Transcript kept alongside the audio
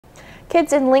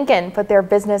Kids in Lincoln put their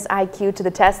business IQ to the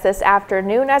test this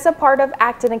afternoon as a part of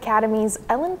Acton Academy's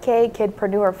LNK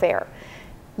Kidpreneur Fair.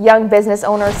 Young business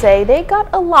owners say they got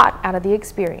a lot out of the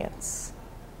experience.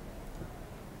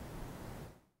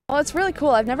 Well, it's really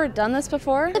cool. I've never done this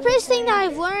before. The biggest thing that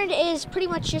I've learned is pretty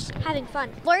much just having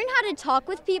fun. Learn how to talk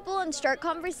with people and start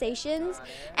conversations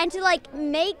and to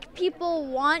make people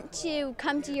want to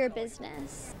come to your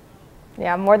business.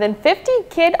 Yeah, more than 50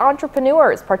 kid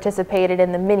entrepreneurs participated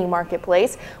in the mini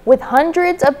marketplace, with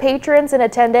hundreds of patrons in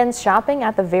attendance shopping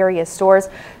at the various stores.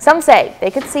 Some say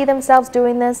they could see themselves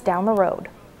doing this down the road.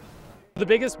 The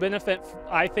biggest benefit,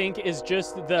 I think, is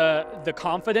just the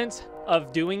confidence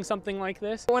of doing something like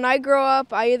this. When I grow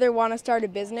up, I either want to start a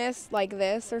business like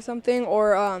this or something,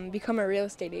 or become a real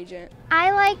estate agent.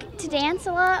 I like to dance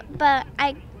a lot, but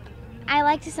I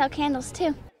like to sell candles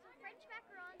too.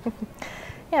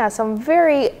 Yeah, some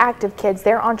very active kids.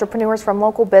 They're entrepreneurs from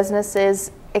local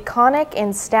businesses. Iconic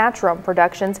and Statrum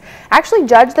Productions actually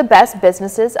judged the best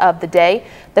businesses of the day.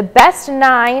 The best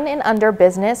 9 and under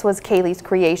business was Kaylee's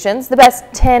Creations. The best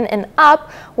 10 and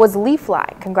up was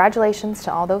Leafly. Congratulations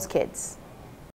to all those kids.